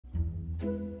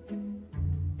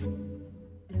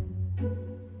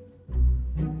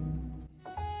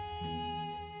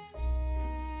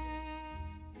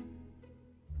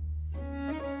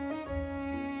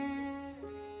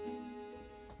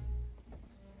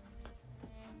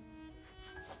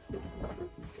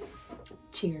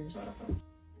Cheers.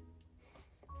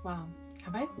 Wow,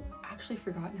 have I actually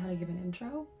forgotten how to give an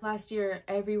intro? Last year,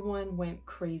 everyone went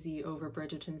crazy over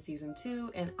Bridgerton season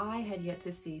 2, and I had yet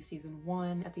to see season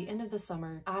 1. At the end of the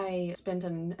summer, I spent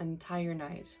an entire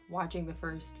night watching the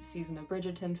first season of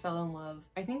Bridgerton, fell in love.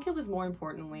 I think it was more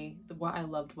importantly, what I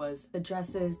loved was the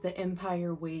dresses, the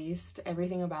empire waist,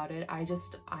 everything about it.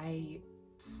 I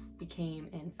became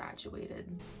infatuated.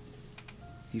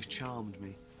 You've charmed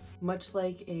me. Much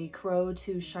like a crow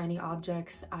to shiny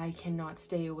objects, I cannot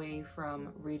stay away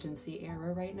from Regency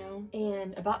era right now.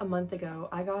 And about a month ago,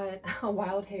 I got a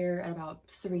wild hair at about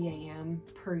 3 a.m.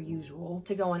 per usual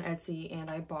to go on Etsy, and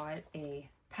I bought a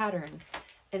pattern.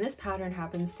 And this pattern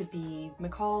happens to be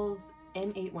McCall's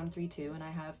N8132, and I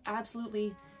have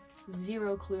absolutely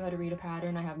zero clue how to read a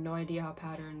pattern. I have no idea how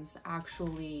patterns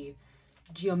actually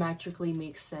geometrically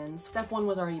make sense. Step 1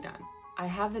 was already done. I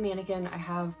have the mannequin. I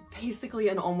have basically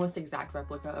an almost exact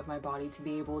replica of my body to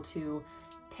be able to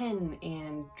pin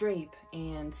and drape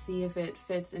and see if it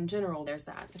fits in general. There's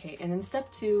that. Okay, and then step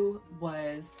 2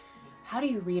 was, how do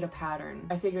you read a pattern?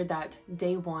 I figured that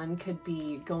day 1 could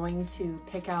be going to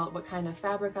pick out what kind of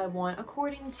fabric I want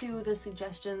according to the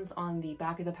suggestions on the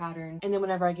back of the pattern. And then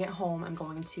whenever I get home, I'm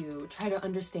going to try to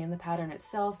understand the pattern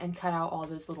itself and cut out all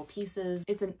those little pieces.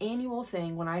 It's an annual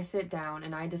thing when I sit down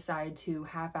and I decide to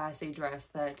half-ass a dress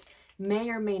that may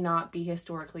or may not be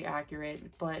historically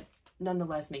accurate, but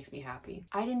nonetheless makes me happy.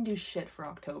 I didn't do shit for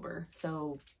October,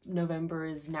 so November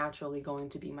is naturally going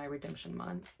to be my redemption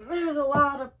month. There's a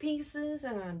lot of pieces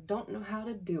and I don't know how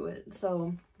to do it.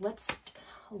 So let's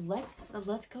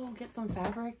go get some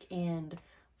fabric and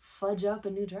fudge up a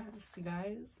new dress, you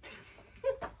guys.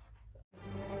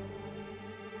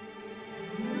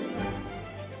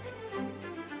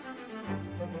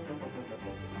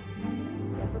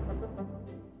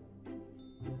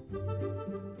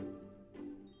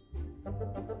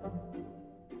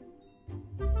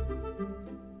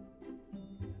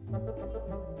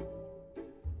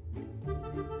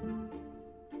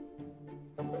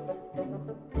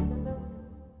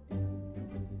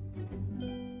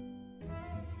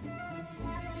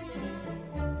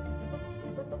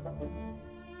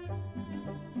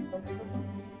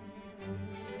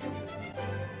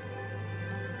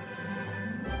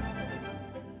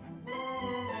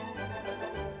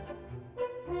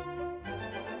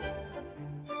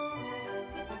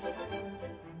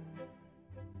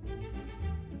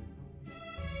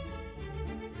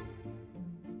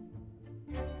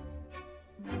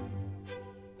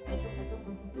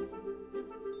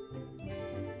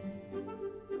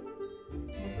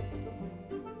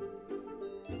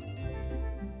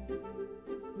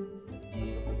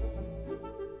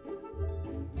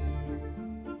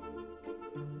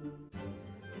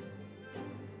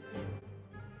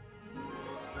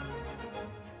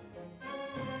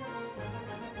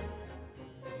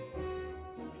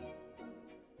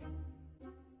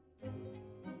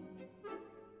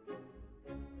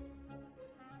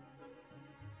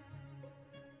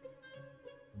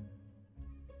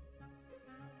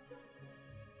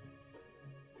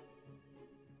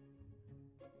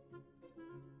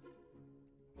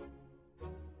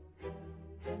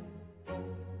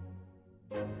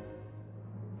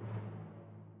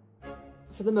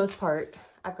 For the most part,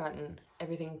 I've gotten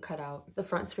everything cut out. The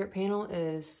front skirt panel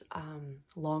is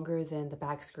longer than the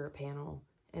back skirt panel,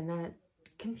 and that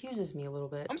confuses me a little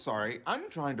bit. I'm sorry,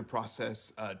 I'm trying to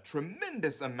process a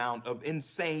tremendous amount of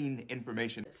insane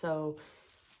information. So,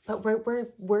 but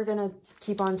we're gonna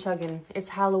keep on chugging. It's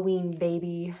Halloween,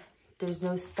 baby. There's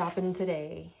no stopping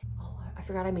today. Oh, I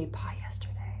forgot I made pie yesterday.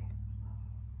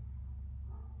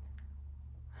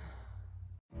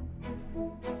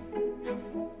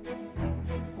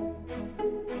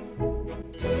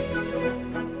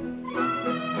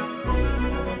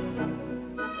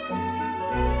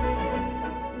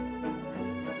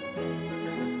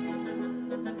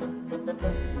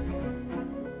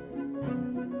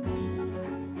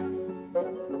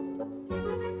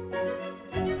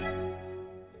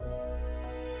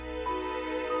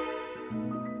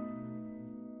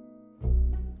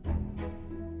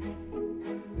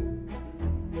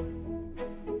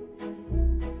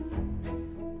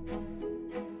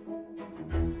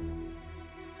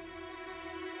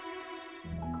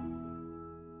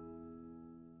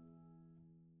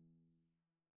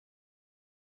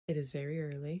 It is very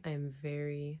early. I am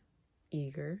very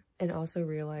eager, and also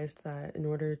realized that in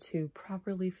order to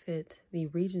properly fit the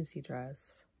Regency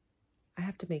dress, I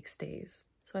have to make stays.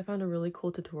 So I found a really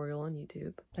cool tutorial on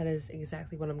YouTube. That is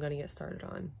exactly what I'm going to get started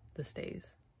on, the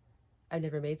stays. I've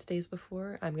never made stays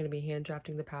before. I'm going to be hand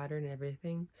drafting the pattern and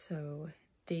everything. So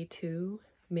day 2,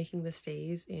 making the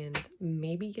stays and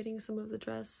maybe getting some of the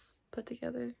dress put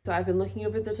together. So I've been looking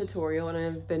over the tutorial and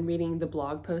I've been reading the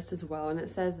blog post as well, and it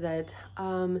says that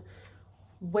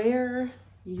wear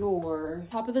your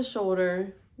top of the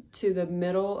shoulder to the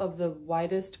middle of the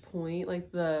widest point,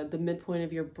 like the midpoint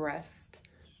of your breast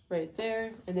right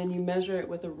there, and then you measure it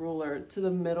with a ruler to the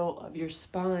middle of your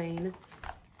spine,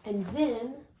 and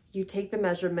then you take the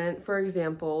measurement. For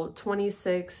example,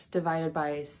 26 divided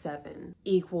by 7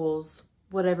 equals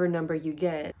whatever number you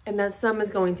get, and that sum is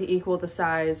going to equal the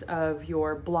size of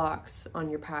your blocks on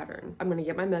your pattern. I'm gonna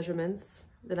get my measurements,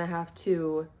 then I have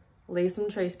to lay some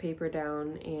trace paper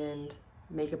down and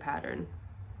make a pattern.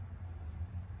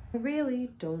 I really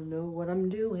don't know what I'm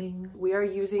doing. We are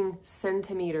using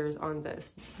centimeters on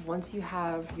this. Once you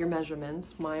have your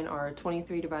measurements, mine are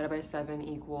 23 divided by 7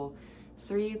 equal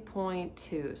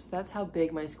 3.2. So that's how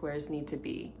big my squares need to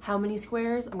be. How many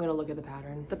squares? I'm gonna look at the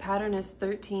pattern. The pattern is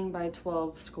 13 by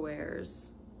 12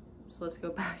 squares. So let's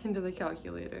go back into the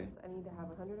calculator. I need to have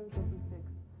 156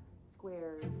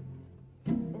 squares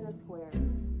in a square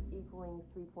equaling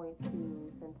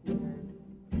 3.2 centimeters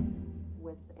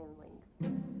width and length.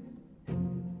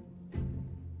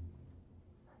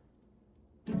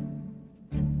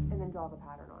 And then draw the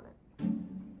pattern on it.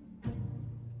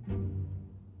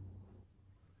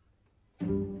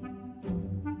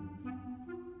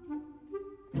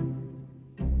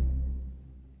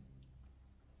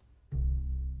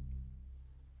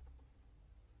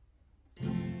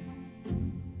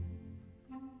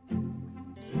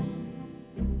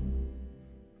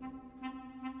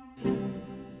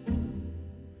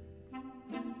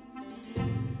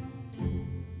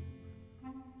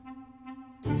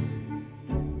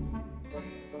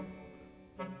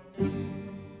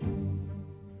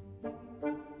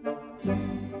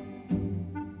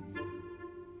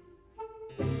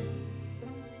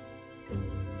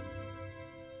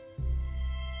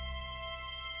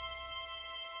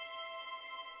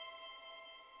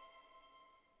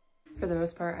 For the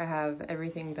most part, I have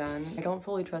everything done. I don't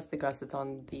fully trust the gussets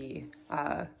on the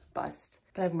bust,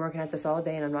 but I've been working at this all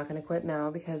day and I'm not gonna quit now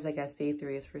because I guess day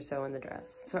 3 is for sewing the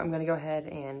dress. So I'm gonna go ahead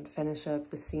and finish up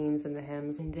the seams and the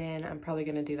hems, and then I'm probably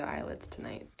gonna do the eyelets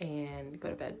tonight and go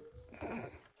to bed.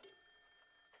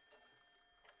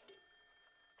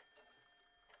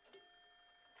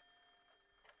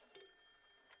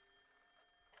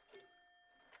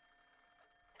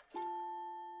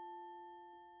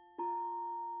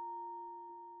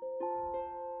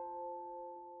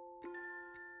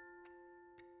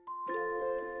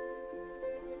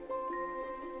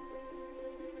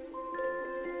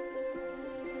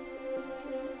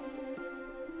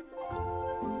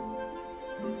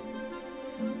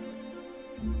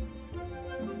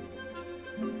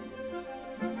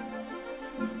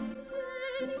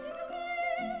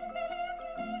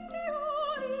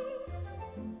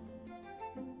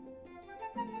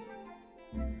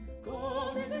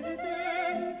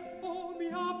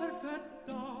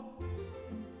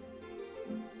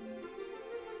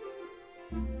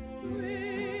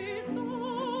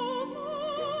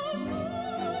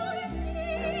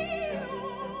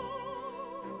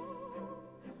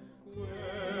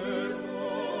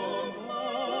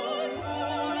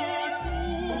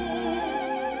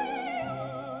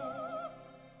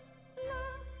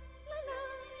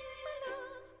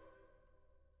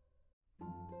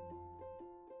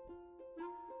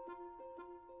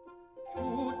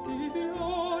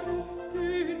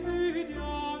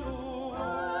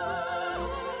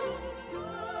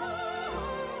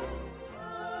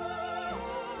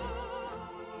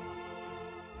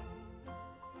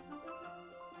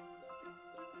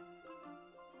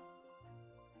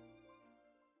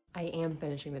 I am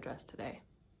finishing the dress today.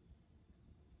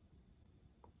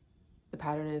 The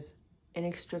pattern is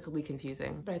inextricably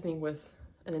confusing, but I think with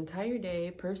an entire day,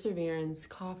 perseverance,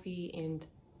 coffee, and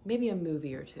maybe a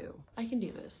movie or two, I can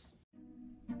do this.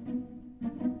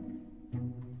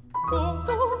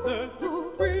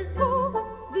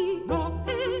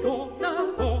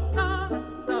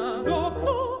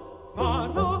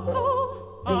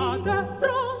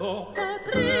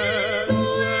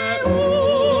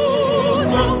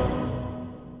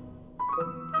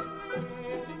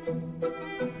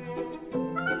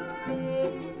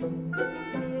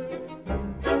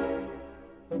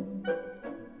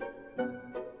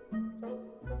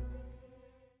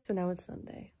 So now it's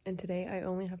Sunday, and today I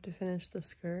only have to finish the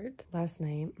skirt. Last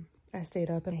night, I stayed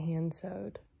up and hand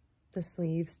sewed the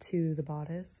sleeves to the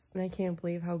bodice, and I can't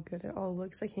believe how good it all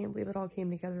looks. I can't believe it all came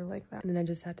together like that. And then I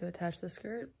just had to attach the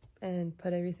skirt and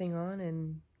put everything on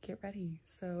and get ready.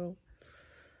 So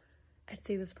I'd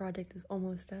say this project is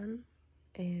almost done.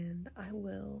 and I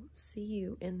will see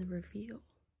you in the reveal.